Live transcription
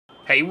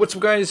Hey, what's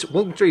up guys?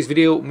 Welcome to today's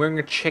video. We're going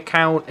to check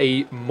out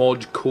a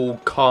mod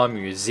called Car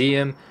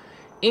Museum.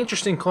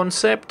 Interesting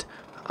concept.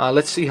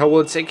 Let's see how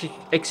well it's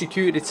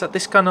executed. It's at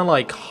this kind of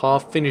like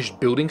half-finished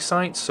building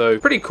site, so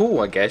pretty cool,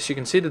 I guess. You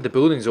can see that the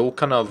building's all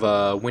kind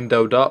of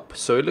windowed up,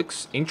 so it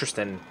looks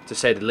interesting to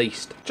say the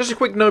least. Just a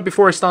quick note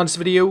before I start this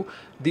video.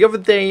 The other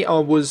day I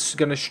was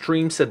going to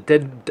stream some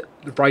Dead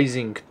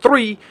Rising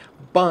 3,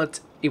 but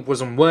it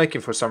wasn't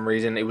working for some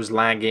reason. It was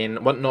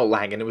lagging. Well, not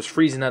lagging. It was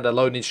freezing at the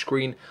loading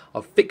screen.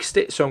 I've fixed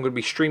it, so I'm going to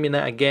be streaming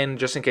that again,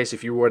 just in case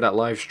if you were at that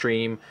live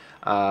stream.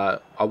 I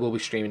will be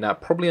streaming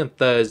that probably on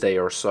Thursday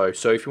or so.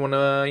 So if you want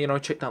to,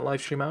 check that live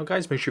stream out,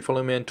 guys, make sure you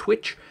follow me on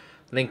Twitch.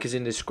 Link is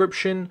in the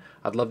description.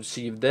 I'd love to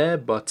see you there,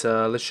 but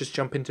let's just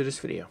jump into this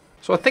video.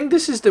 So I think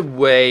this is the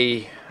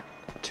way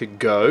to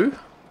go.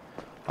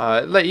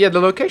 Yeah,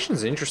 the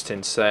location's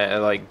interesting,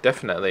 so,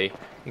 definitely.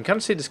 You can kind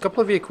of see there's a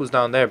couple of vehicles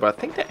down there, but I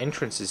think the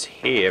entrance is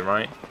here,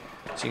 right?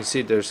 So you can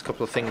see there's a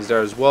couple of things there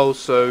as well.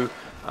 So,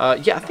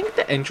 yeah, I think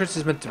the entrance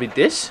is meant to be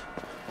this.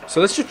 So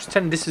let's just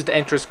pretend this is the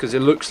entrance because it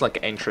looks like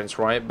an entrance,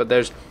 right? But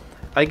there's,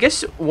 I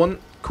guess, one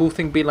cool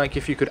thing be like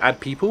if you could add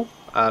people.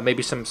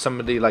 Maybe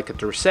somebody like at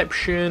the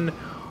reception,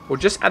 or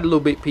just add a little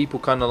bit people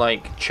kind of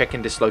like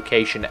checking this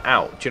location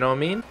out. Do you know what I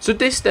mean? So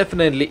this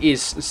definitely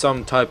is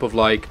some type of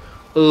like,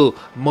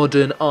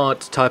 modern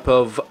art type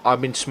of,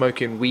 I've been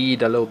smoking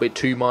weed a little bit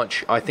too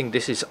much, I think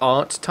this is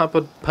art type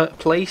of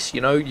place. You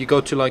know, you go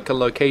to like a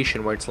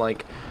location where it's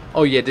like,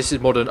 oh yeah, this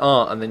is modern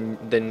art, and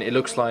then it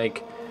looks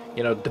like,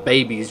 the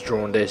baby's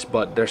drawn this,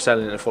 but they're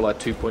selling it for like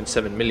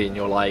 2.7 million.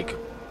 You're like,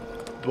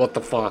 what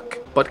the fuck?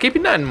 But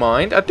keeping that in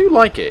mind, I do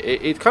like it.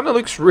 It kind of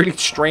looks really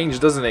strange,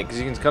 doesn't it?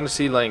 Because you can kind of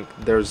see like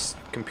there's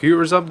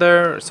computers up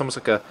there. It's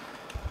almost like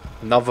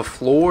another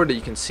floor that you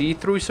can see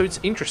through, so it's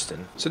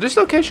interesting. So this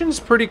location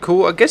is pretty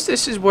cool. I guess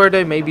this is where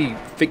they maybe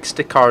fix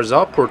the cars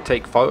up or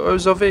take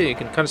photos of it. You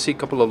can kind of see a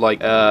couple of like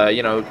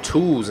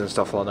tools and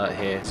stuff like that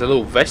here. There's a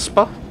little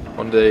Vespa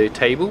on the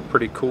table,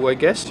 pretty cool, I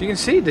guess. So you can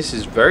see this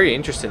is very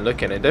interesting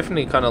looking. It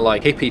definitely kind of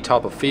like hippie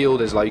type of feel.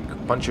 There's like a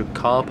bunch of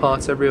car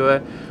parts everywhere,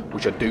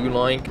 which I do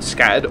like,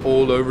 scattered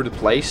all over the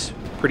place.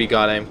 Pretty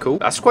goddamn cool.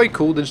 That's quite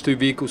cool. There's two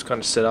vehicles kind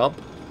of set up.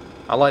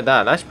 I like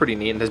that. That's pretty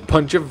neat. And there's a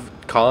bunch of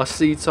car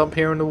seats up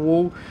here on the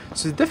wall,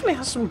 so it definitely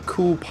has some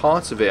cool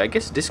parts of it. I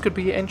guess this could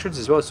be an entrance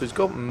as well, so it's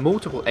got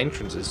multiple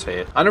entrances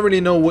here. I don't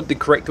really know what the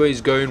correct way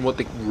is going, what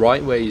the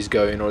right way is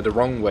going, or the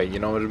wrong way, you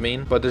know what I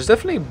mean? But there's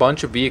definitely a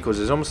bunch of vehicles.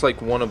 There's almost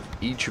like one of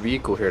each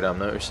vehicle here that I'm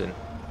noticing.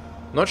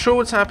 Not sure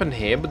what's happened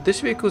here, but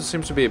this vehicle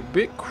seems to be a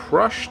bit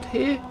crushed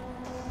here.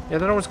 Yeah, I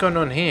don't know what's going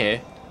on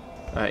here.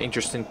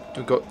 Interesting.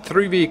 We've got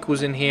 3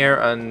 vehicles in here,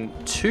 and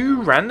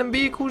 2 random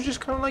vehicles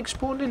just kind of like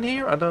spawned in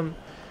here. I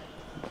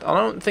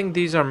don't think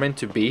these are meant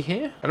to be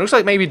here. It looks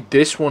like maybe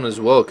this one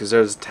as well, because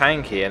there's a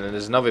tank here and then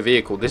there's another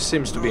vehicle. This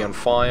seems to be on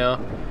fire.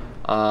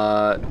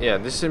 Yeah,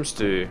 this seems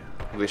to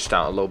glitched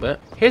out a little bit.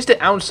 Here's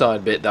the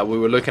outside bit that we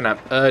were looking at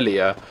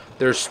earlier.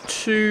 There's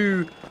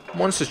 2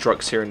 monster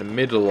trucks here in the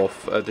middle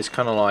of this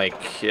kind of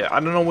like, I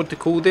don't know what to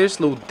call this,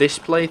 little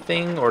display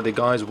thing, or the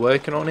guys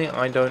working on it.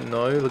 I don't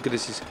know. Look at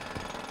this.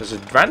 There's a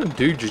random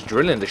dude just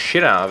drilling the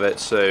shit out of it,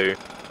 so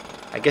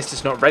I guess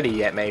it's not ready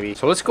yet, maybe.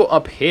 So let's go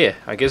up here.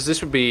 I guess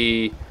this would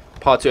be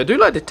part 2. I do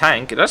like the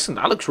tank. That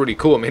looks really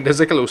cool. I mean, there's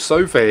like a little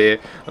sofa here,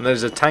 and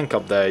there's a tank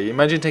up there. You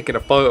imagine taking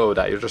a photo of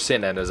that. You're just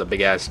sitting there, and there's a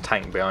big-ass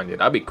tank behind you.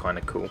 That'd be kind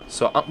of cool.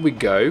 So up we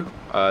go.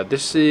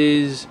 This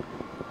is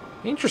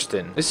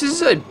interesting. This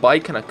is a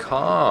bike and a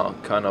car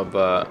kind of,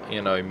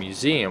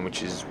 museum,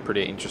 which is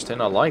pretty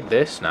interesting. I like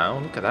this now.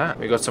 Look at that.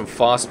 We got some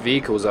fast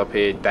vehicles up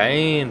here.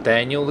 Dang,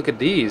 Daniel, look at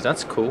these.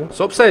 That's cool.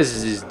 So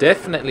upstairs is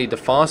definitely the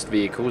fast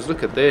vehicles.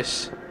 Look at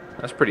this.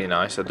 That's pretty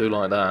nice. I do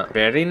like that.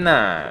 Very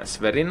nice.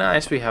 Very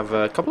nice. We have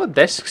a couple of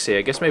desks here.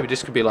 I guess maybe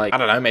this could be like, I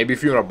don't know, maybe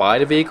if you want to buy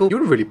the vehicle. You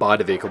wouldn't really buy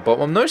the vehicle, but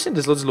I'm noticing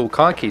there's loads of little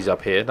car keys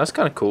up here. That's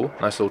kind of cool.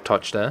 Nice little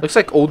touch there. Looks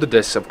like all the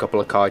desks have a couple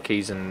of car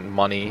keys and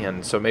money,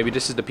 and so maybe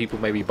this is the people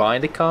maybe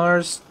buying the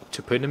cars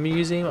to put in the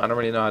museum. I don't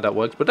really know how that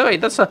works, but wait,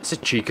 that's a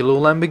cheeky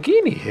little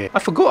Lamborghini here. I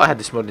forgot I had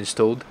this mod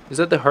installed. Is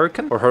that the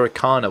Huracan? Or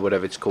Huracana,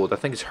 whatever it's called. I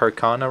think it's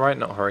Huracana, right?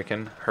 Not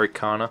Hurricane.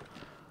 Huracana.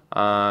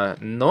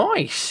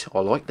 Nice. I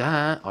like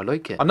that. I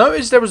like it. I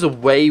noticed there was a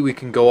way we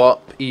can go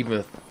up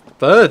even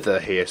further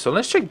here, so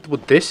let's check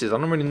what this is. I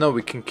don't really know.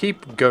 We can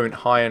keep going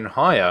higher and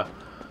higher.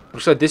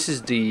 Looks like this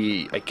is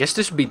the, I guess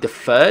this would be the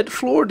 3rd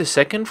floor, the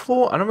 2nd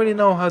floor. I don't really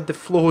know how the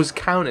floors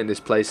count in this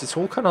place. It's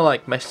all kind of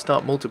like messed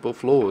up, multiple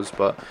floors,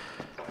 but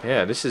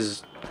yeah, this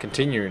is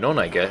continuing on,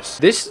 I guess.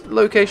 This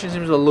location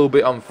seems a little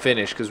bit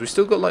unfinished because we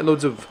still got like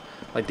loads of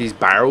like these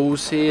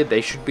barrels here.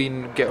 They should be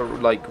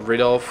rid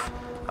of.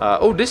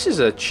 Oh, this is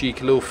a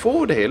cheeky little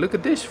Ford here. Look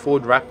at this,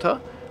 Ford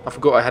Raptor. I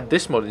forgot I had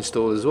this mod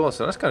installed as well,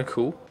 so that's kind of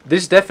cool.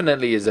 This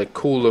definitely is a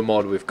cooler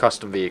mod with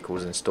custom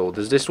vehicles installed.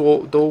 Does this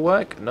door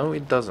work? No,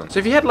 it doesn't. So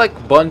if you had like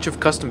a bunch of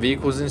custom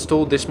vehicles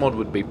installed, this mod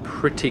would be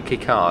pretty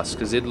kick-ass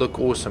because it'd look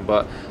awesome.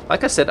 But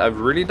like I said, I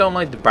really don't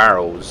like the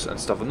barrels and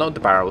stuff. Not the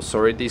barrels,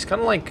 sorry. These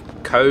kind of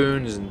like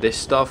cones and this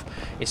stuff.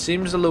 It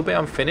seems a little bit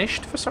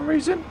unfinished for some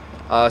reason.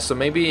 So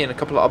maybe in a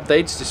couple of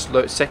updates,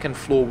 this second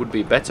floor would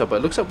be better. But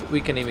it looks like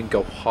we can even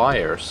go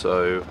higher.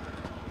 So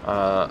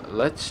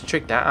let's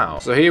check that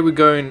out. So here we're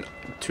going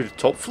to the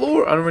top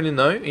floor. I don't really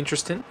know.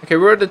 Interesting. Okay,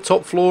 we're at the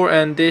top floor,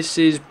 and this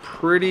is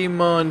pretty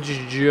much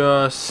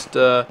just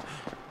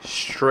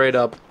straight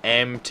up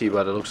empty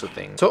by the looks of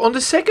things. So on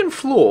the second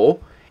floor,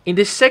 in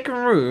this second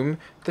room,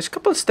 there's a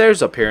couple of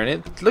stairs up here, and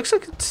it looks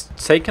like it's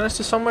taking us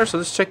to somewhere, so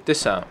let's check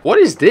this out. What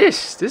is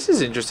this? This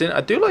is interesting.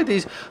 I do like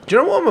these. Do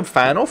you know what I'm a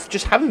fan of?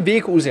 Just having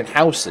vehicles in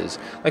houses.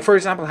 Like, for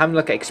example, having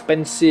like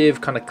expensive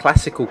kind of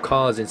classical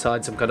cars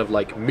inside some kind of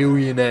like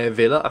millionaire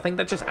villa. I think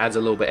that just adds a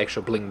little bit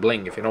extra bling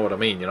bling, if you know what I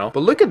mean, you know?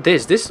 But look at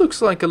this. This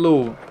looks like a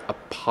little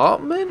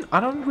apartment.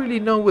 I don't really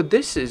know what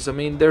this is. I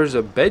mean, there's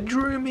a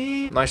bedroom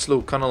here. Nice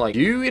little kind of like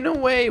view in a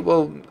way.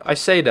 Well, I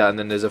say that, and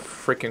then there's a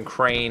freaking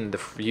crane, the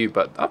view,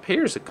 but up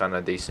here is a kind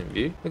of decent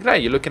view. Look at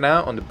that, you're looking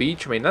out on the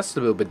beach. I mean, that's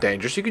a little bit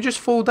dangerous. You could just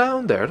fall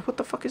down there. What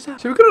the fuck is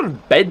that? So we've got a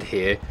bed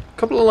here. A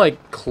couple of,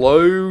 like,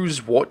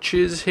 clothes,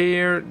 watches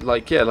here.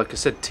 Like, yeah, like I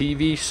said,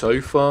 TV,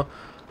 sofa.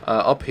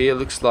 Up here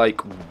looks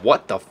like,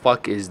 what the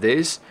fuck is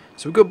this?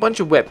 So we've got a bunch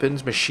of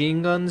weapons,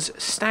 machine guns,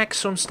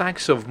 stacks on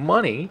stacks of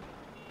money.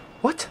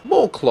 What?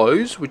 More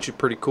clothes, which is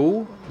pretty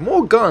cool.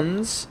 More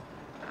guns.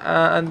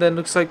 And then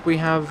looks like we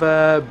have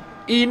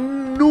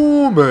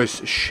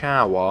enormous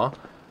shower.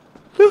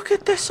 Look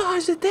at the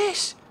size of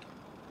this.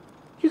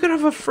 You could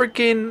have a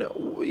freaking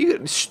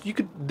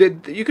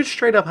you could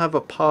straight up have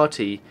a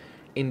party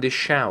in this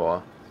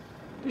shower.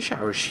 This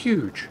shower is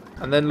huge.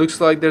 And then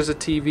looks like there's a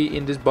TV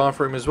in this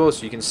bathroom as well,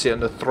 so you can sit on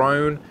the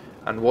throne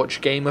and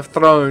watch Game of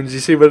Thrones. You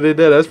see what they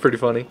did? That's pretty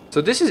funny.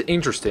 So this is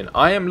interesting.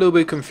 I am a little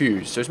bit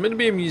confused. So it's meant to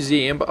be a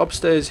museum, but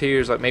upstairs here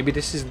is like, maybe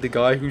this is the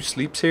guy who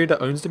sleeps here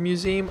that owns the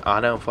museum. I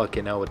don't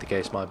fucking know what the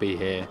case might be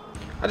here.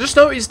 I just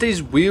noticed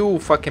these wheel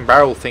fucking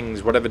barrel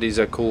things, whatever these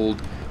are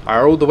called,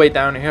 are all the way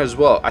down here as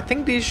well. I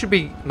think these should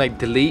be like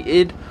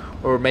deleted,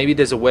 or maybe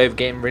there's a way of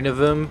getting rid of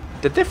them.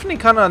 They definitely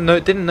kind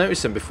of didn't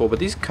notice them before, but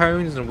these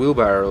cones and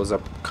wheelbarrows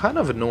are kind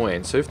of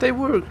annoying. So if they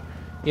were,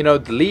 you know,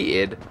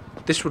 deleted,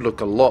 this would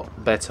look a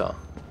lot better.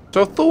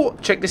 So I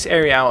thought, check this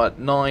area out at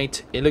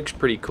night. It looks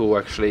pretty cool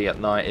actually at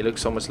night. It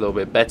looks almost a little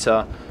bit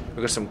better.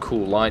 We've got some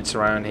cool lights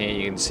around here.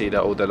 You can see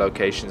that all the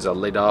locations are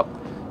lit up.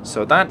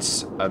 So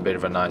that's a bit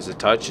of a nicer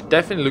touch. It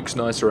definitely looks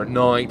nicer at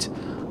night.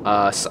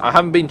 So I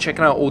haven't been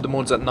checking out all the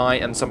mods at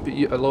night, and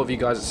a lot of you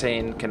guys are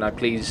saying, can I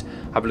please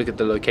have a look at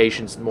the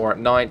locations more at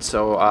night?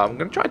 So I'm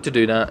going to try to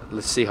do that.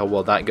 Let's see how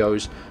well that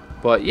goes.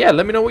 But yeah,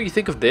 let me know what you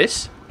think of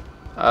this.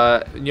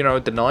 You know,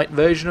 the night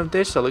version of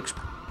this, that looks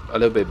a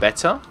little bit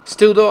better.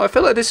 Still though, I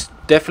feel like this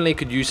definitely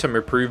could use some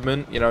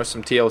improvement, you know,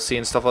 some TLC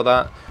and stuff like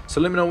that. So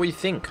let me know what you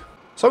think.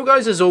 So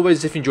guys, as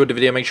always, if you enjoyed the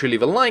video, make sure you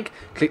leave a like,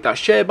 click that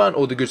share button,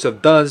 all the good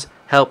stuff does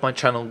help my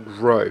channel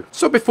grow.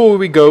 So before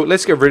we go,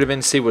 let's get rid of it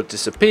and see what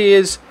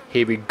disappears.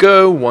 Here we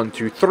go, 1,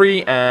 2,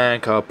 3,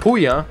 and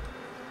Kapuya.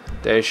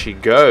 There she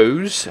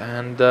goes,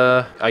 and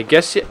I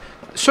guess it.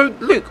 So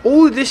look,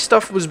 all of this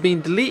stuff was being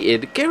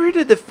deleted. Get rid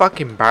of the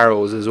fucking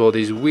barrels as well,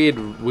 these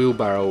weird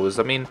wheelbarrows.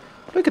 I mean,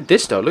 look at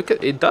this though. Look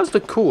at it, does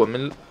look cool. I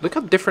mean, look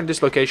how different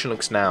this location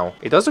looks now.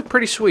 It does look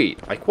pretty sweet.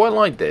 I quite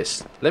like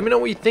this. Let me know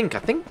what you think. I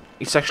think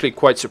it's actually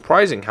quite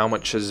surprising how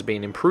much has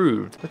been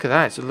improved. Look at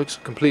that. It looks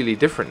completely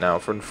different now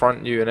from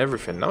front view and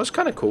everything. That was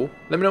kind of cool.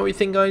 Let me know what you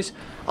think, guys.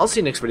 I'll see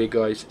you next video,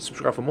 guys.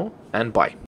 Subscribe for more, and bye.